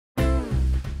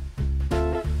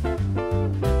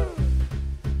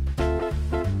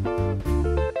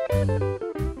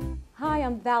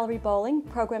Valerie Bowling,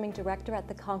 Programming Director at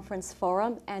the Conference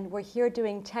Forum, and we're here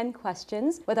doing 10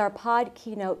 questions with our pod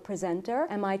keynote presenter,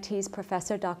 MIT's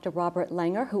Professor Dr. Robert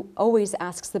Langer, who always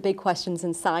asks the big questions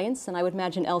in science, and I would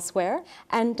imagine elsewhere.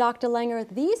 And Dr. Langer,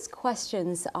 these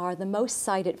questions are the most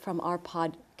cited from our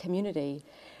pod community.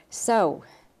 So,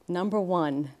 number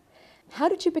one, how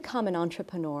did you become an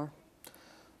entrepreneur?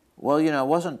 Well, I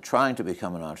wasn't trying to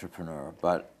become an entrepreneur,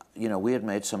 but, we had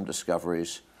made some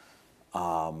discoveries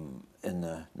in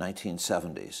the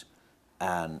 1970s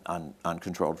and on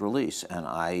controlled release, and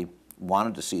I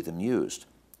wanted to see them used,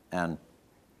 and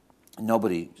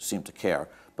nobody seemed to care.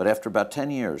 But after about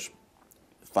 10 years,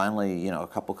 finally, a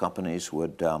couple companies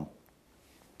would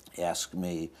ask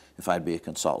me if I'd be a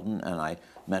consultant, and I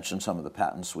mentioned some of the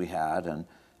patents we had, and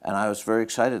I was very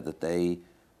excited that they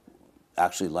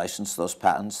actually licensed those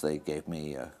patents. They gave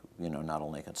me, not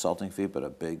only a consulting fee, but a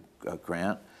big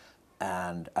grant.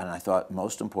 And I thought,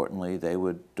 most importantly, they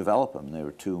would develop them. They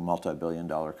were two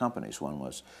multi-billion-dollar companies. One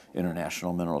was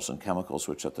International Minerals and Chemicals,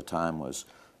 which at the time was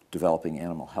developing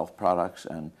animal health products,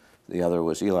 and the other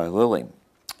was Eli Lilly,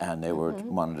 and they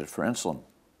wanted it for insulin.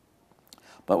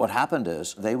 But what happened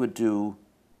is they would do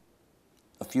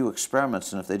a few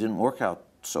experiments, and if they didn't work out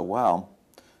so well,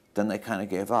 then they kind of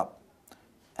gave up.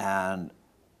 And,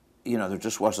 there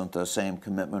just wasn't the same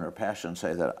commitment or passion,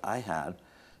 say, that I had.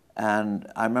 And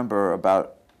I remember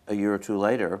about a year or two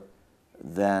later,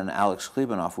 then Alex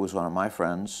Klebanoff, who was one of my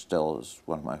friends, still is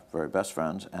one of my very best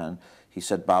friends, and he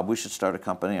said, Bob, we should start a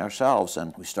company ourselves.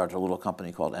 And we started a little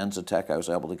company called Enzotech. I was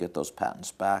able to get those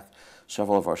patents back.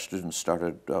 Several of our students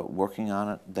started working on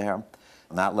it there.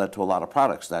 And that led to a lot of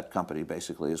products. That company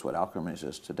basically is what Alkermes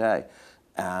is today.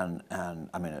 And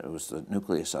I mean, it was the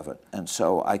nucleus of it. And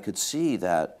so I could see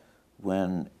that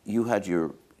when you had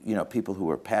your people who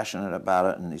were passionate about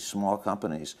it, and these small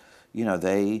companies,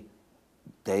 they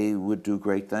would do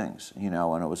great things,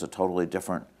 and it was a totally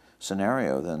different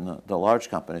scenario than the large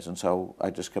companies, and so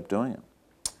I just kept doing it.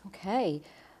 Okay.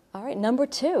 All right, number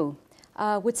two.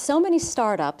 With so many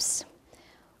startups,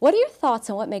 what are your thoughts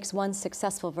on what makes one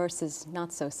successful versus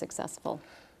not so successful?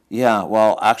 Yeah,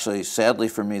 well, actually, sadly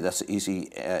for me, that's the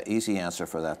easy answer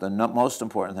for that. The most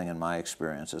important thing in my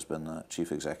experience has been the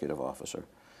chief executive officer.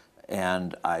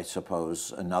 And I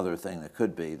suppose another thing that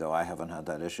could be, though I haven't had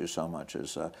that issue so much,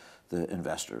 is the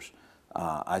investors.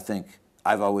 I think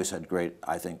I've always had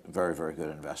very, very good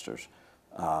investors,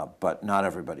 but not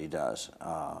everybody does.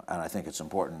 And I think it's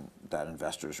important that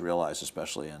investors realize,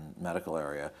 especially in medical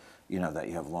area, that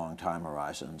you have long time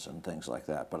horizons and things like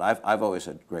that. But I've always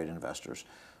had great investors.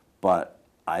 But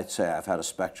I'd say I've had a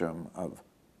spectrum of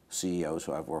CEOs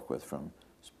who I've worked with, from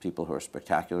people who are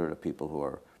spectacular to people who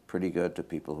are pretty good to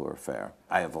people who are fair.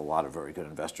 I have a lot of very good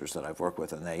investors that I've worked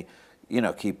with, and they,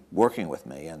 keep working with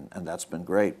me, and that's been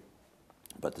great.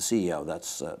 But the CEO,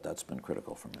 that's been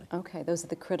critical for me. Okay, those are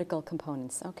the critical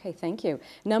components. Okay, thank you.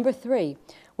 Number three,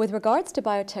 with regards to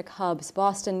biotech hubs,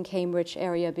 Boston, Cambridge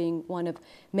area being one of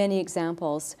many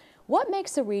examples, what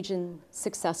makes a region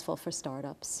successful for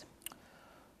startups?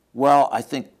 Well, I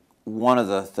think one of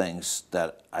the things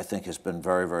that I think has been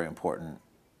very, very important,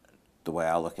 the way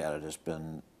I look at it, has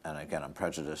been, and again, I'm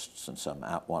prejudiced since I'm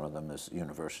at one of them, is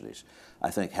universities. I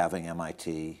think having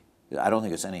MIT, I don't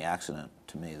think it's any accident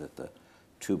to me that the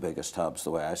two biggest hubs,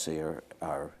 the way I see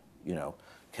are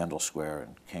Kendall Square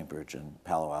and Cambridge and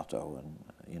Palo Alto and,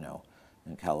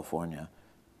 in California,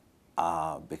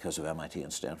 because of MIT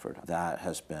and Stanford. That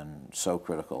has been so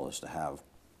critical, is to have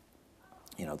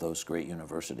those great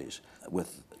universities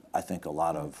with, I think, a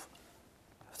lot of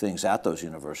things at those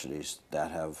universities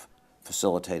that have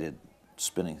facilitated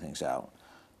spinning things out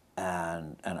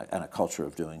and a culture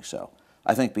of doing so.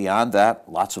 I think beyond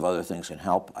that, lots of other things can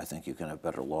help. I think you can have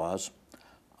better laws.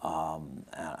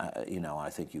 I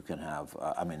think you can have,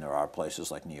 there are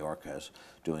places like New York has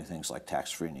doing things like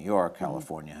tax-free New York.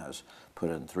 California has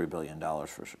put in $3 billion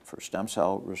for stem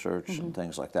cell research and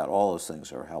things like that. All those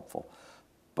things are helpful.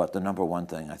 But the number one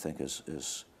thing, I think,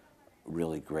 is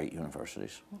really great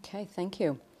universities. Okay, thank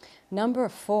you. Number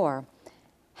four,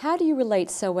 how do you relate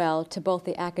so well to both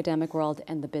the academic world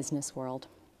and the business world?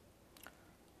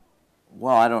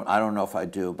 Well, I don't know if I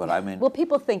do, but I mean... Well,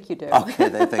 people think you do. Okay,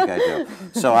 they think I do.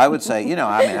 So I would say,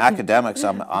 academics,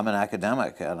 I'm an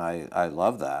academic, and I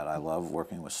love that. I love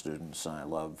working with students, and I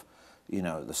love,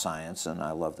 the science, and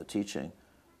I love the teaching.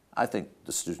 I think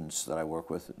the students that I work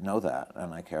with know that,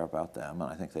 and I care about them,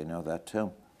 and I think they know that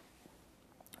too.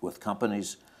 With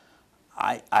companies,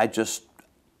 I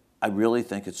really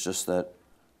think it's just that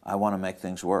I want to make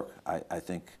things work. I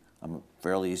think I'm a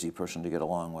fairly easy person to get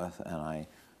along with, and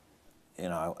you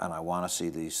know, and I want to see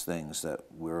these things that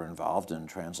we're involved in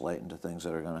translate into things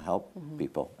that are going to help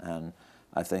people. And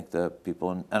I think the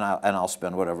people, and I'll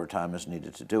spend whatever time is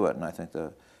needed to do it, and I think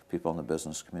the people in the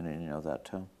business community know that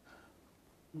too.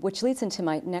 Which leads into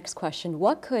my next question.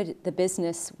 What could the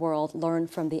business world learn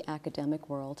from the academic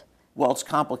world? Well, it's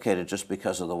complicated just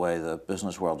because of the way the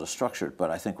business world is structured, but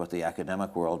I think what the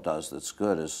academic world does that's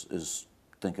good is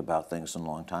think about things in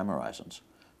long time horizons.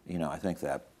 You know, I think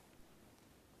that,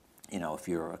 you know, if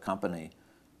you're a company,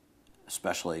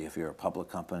 especially if you're a public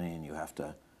company and you have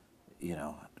to, you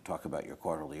know, talk about your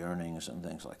quarterly earnings and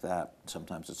things like that,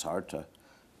 sometimes it's hard to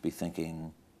be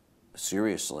thinking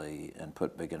seriously and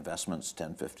put big investments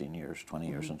 10, 15 years, 20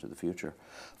 years into the future.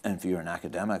 And if you're in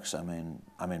academics, I mean,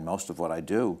 most of what I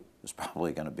do is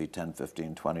probably going to be 10,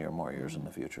 15, 20 or more years in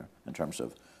the future in terms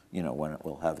of, you know, when it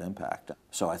will have impact.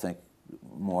 So I think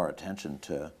more attention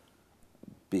to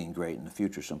being great in the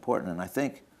future is important. And I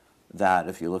think that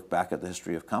if you look back at the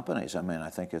history of companies, I mean, I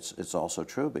think it's also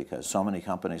true because so many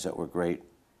companies that were great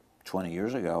 20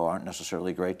 years ago aren't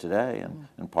necessarily great today,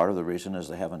 and part of the reason is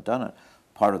they haven't done it.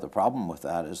 Part of the problem with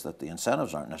that is that the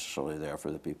incentives aren't necessarily there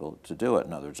for the people to do it.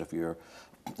 In other words, if you're,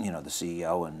 you know, the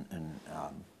CEO in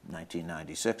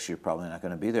 1996, you're probably not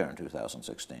going to be there in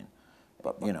 2016.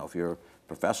 But, you know, if you're a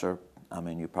professor, I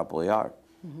mean, you probably are.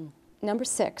 Number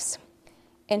 6,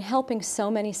 in helping so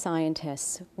many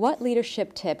scientists, what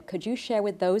leadership tip could you share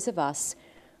with those of us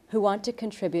who want to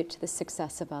contribute to the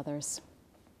success of others?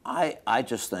 I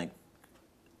just think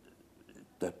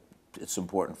that it's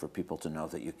important for people to know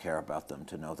that you care about them,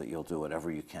 to know that you'll do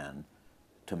whatever you can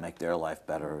to make their life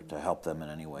better, to help them in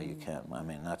any way you can. I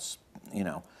mean, that's, you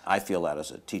know, I feel that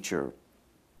as a teacher,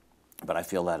 but I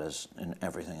feel that as in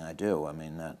everything I do. I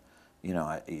mean, that, you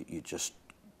know, you just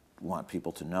want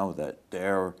people to know that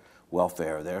their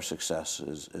welfare, their success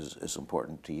is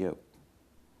important to you.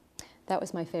 That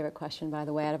was my favorite question, by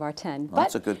the way, out of our 10. Well,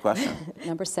 that's a good question.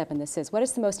 Number 7, this is, what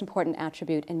is the most important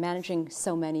attribute in managing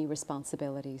so many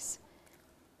responsibilities?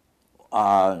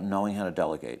 Knowing how to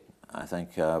delegate. I think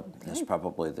is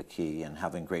probably the key, and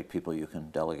having great people you can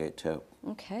delegate to.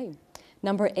 Okay.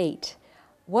 Number 8,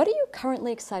 what are you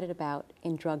currently excited about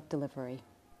in drug delivery?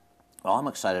 Well, I'm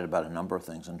excited about a number of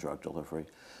things in drug delivery.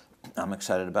 I'm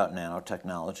excited about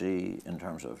nanotechnology in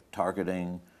terms of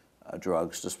targeting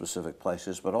drugs to specific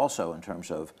places, but also in terms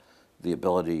of the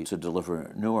ability to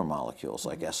deliver newer molecules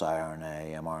like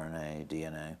siRNA, mRNA,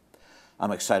 DNA.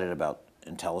 I'm excited about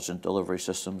intelligent delivery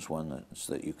systems, one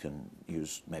that you can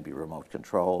use maybe remote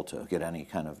control to get any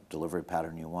kind of delivery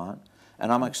pattern you want.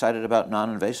 And I'm excited about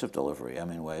non-invasive delivery. I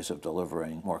mean, ways of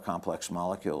delivering more complex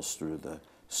molecules through the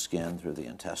skin, through the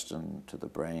intestine, to the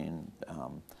brain,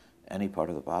 any part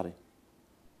of the body.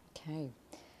 Okay.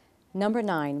 Number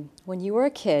 9, when you were a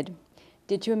kid,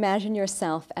 did you imagine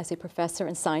yourself as a professor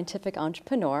and scientific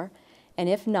entrepreneur? And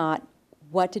if not,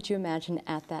 what did you imagine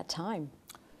at that time?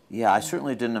 Yeah, I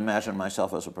certainly didn't imagine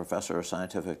myself as a professor or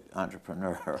scientific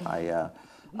entrepreneur. I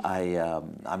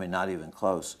mean, not even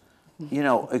close. You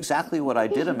know, exactly what I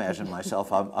did imagine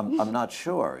myself, I'm not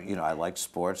sure. You know, I liked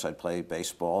sports. I'd play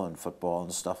baseball and football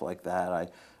and stuff like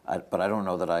that. But I don't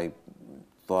know that I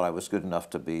thought I was good enough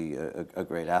to be a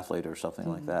great athlete or something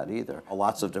like that either.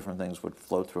 Lots of different things would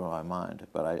float through my mind,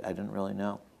 but I didn't really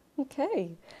know.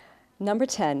 Okay. Number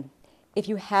 10, if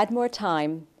you had more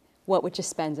time, what would you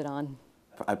spend it on?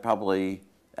 I'd probably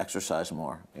exercise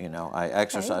more. You know, I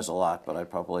exercise a lot, but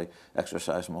I'd probably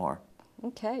exercise more.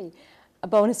 Okay. A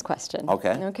bonus question.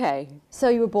 Okay. Okay. So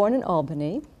you were born in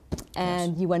Albany,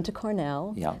 and you went to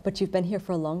Cornell, Yeah. but you've been here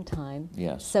for a long time.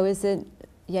 Yes. So is it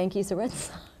Yankees or Red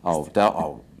Sox?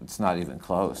 Oh, it's not even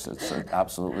close. It's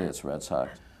absolutely, it's Red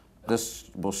Sox. This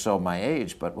will show my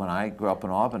age, but when I grew up in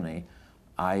Albany,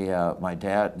 my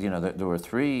dad, you know, there were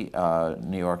 3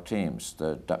 New York teams: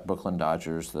 the Brooklyn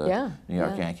Dodgers, the New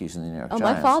York Yankees, and the New York Giants.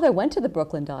 My father went to the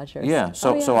Brooklyn Dodgers. Yeah.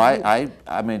 So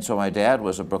I mean, so my dad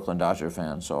was a Brooklyn Dodger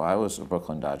fan, so I was a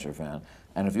Brooklyn Dodger fan.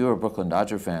 And if you were a Brooklyn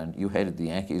Dodger fan, you hated the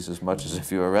Yankees as much as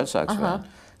if you were a Red Sox fan.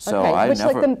 So okay. I Which,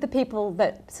 never, like the people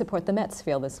that support the Mets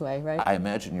feel this way, right? I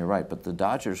imagine you're right, but the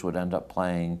Dodgers would end up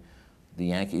playing the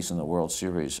Yankees in the World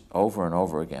Series over and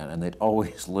over again, and they'd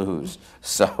always lose.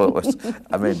 So it was,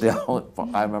 I mean,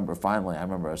 I remember I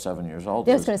was 7 years old.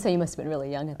 I was going to say you must have been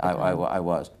really young at the time. I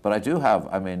was. But I do have,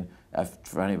 I mean,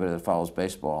 for anybody that follows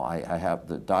baseball, I have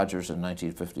the Dodgers in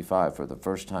 1955, for the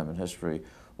first time in history,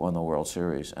 won the World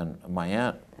Series. And my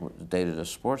aunt dated a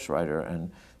sports writer,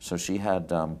 and so she had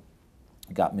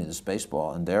got me this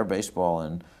baseball, and their baseball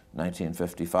in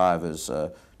 1955 is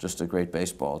just a great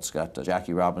baseball. It's got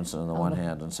Jackie Robinson on the one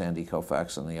hand and Sandy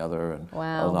Koufax on the other, and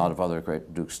wow. a lot of other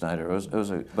great Duke Snyder.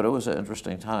 But it was an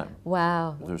interesting time.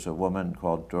 Wow. There's a woman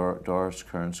called Doris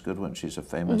Kearns Goodwin. She's a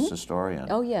famous historian.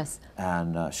 Oh, yes.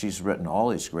 And she's written all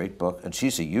these great books, and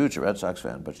she's a huge Red Sox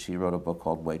fan, but she wrote a book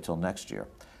called Wait Till Next Year.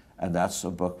 And that's a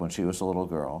book when she was a little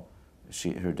girl.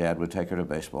 Her dad would take her to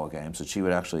baseball games, and she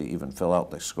would actually even fill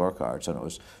out the scorecards,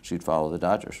 and she'd follow the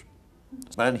Dodgers.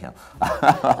 But anyhow.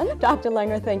 Dr.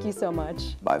 Langer, thank you so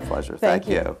much. My pleasure. Thank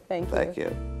you. Thank you. Thank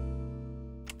you.